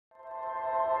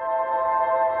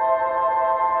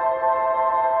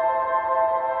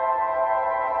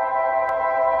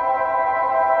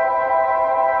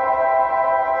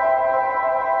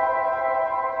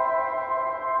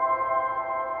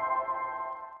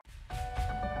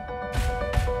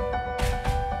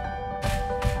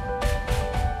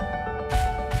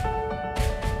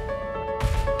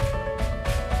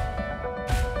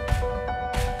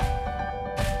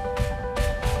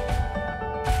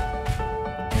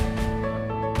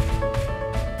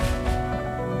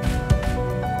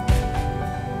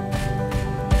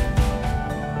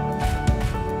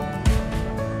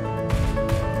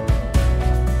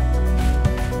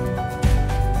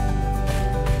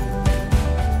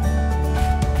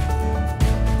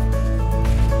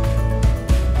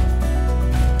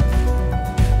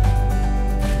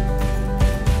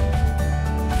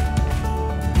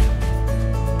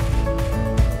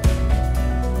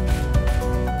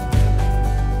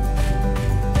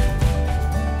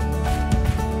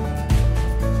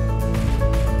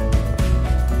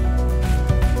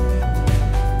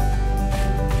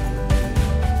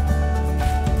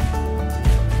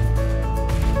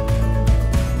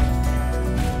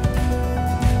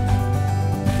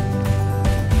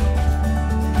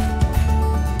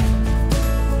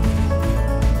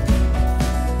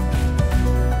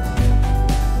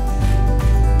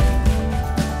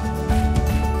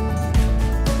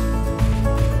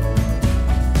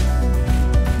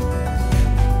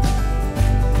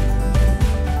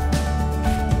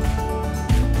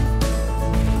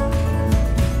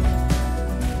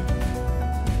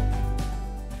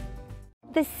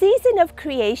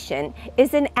Creation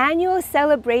is an annual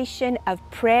celebration of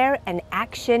prayer and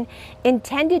action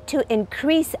intended to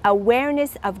increase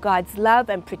awareness of God's love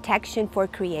and protection for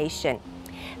creation.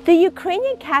 The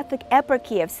Ukrainian Catholic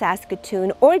Eparchy of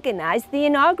Saskatoon organized the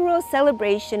inaugural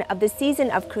celebration of the season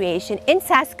of creation in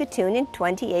Saskatoon in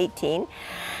 2018,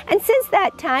 and since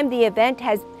that time the event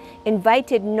has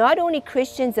invited not only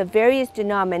Christians of various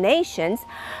denominations,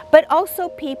 but also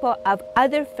people of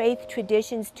other faith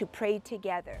traditions to pray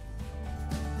together.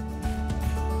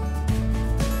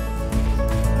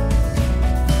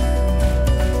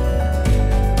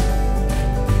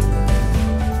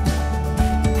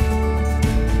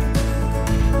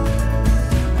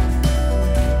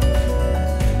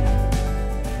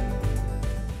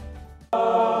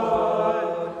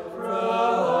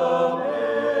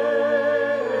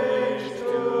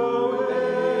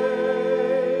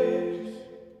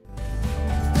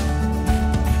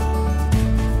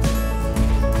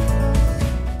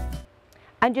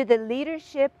 Under the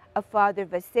leadership of Father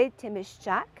Vasil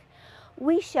Timishchak,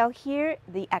 we shall hear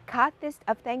the Akathist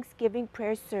of Thanksgiving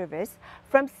prayer service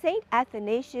from St.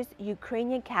 Athanasius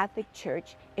Ukrainian Catholic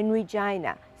Church in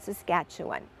Regina,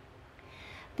 Saskatchewan.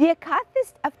 The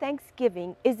Akathist of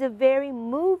Thanksgiving is a very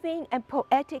moving and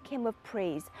poetic hymn of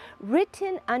praise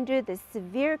written under the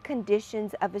severe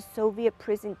conditions of a Soviet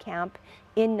prison camp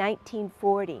in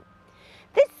 1940.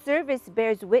 This service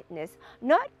bears witness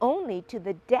not only to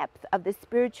the depth of the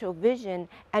spiritual vision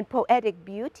and poetic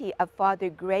beauty of Father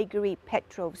Gregory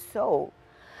Petrov's soul,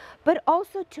 but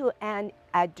also to an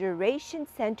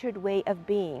adoration-centered way of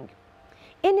being.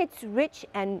 In its rich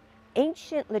and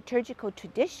ancient liturgical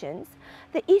traditions,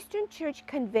 the Eastern Church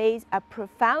conveys a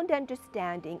profound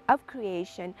understanding of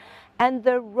creation and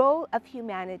the role of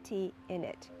humanity in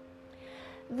it.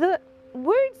 The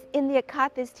words in the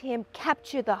Akathist hymn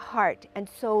capture the heart and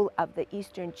soul of the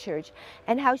Eastern Church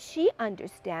and how she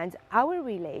understands our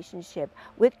relationship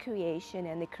with creation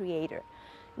and the Creator.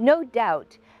 No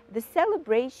doubt, the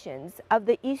celebrations of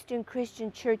the Eastern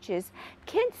Christian churches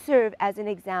can serve as an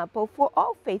example for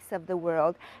all faiths of the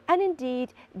world, and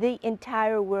indeed the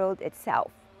entire world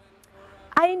itself.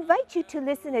 I invite you to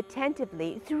listen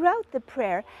attentively throughout the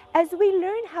prayer as we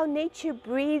learn how nature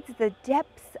breathes the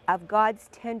depths of God's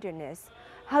tenderness,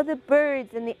 how the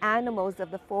birds and the animals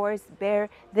of the forest bear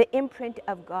the imprint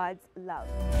of God's love.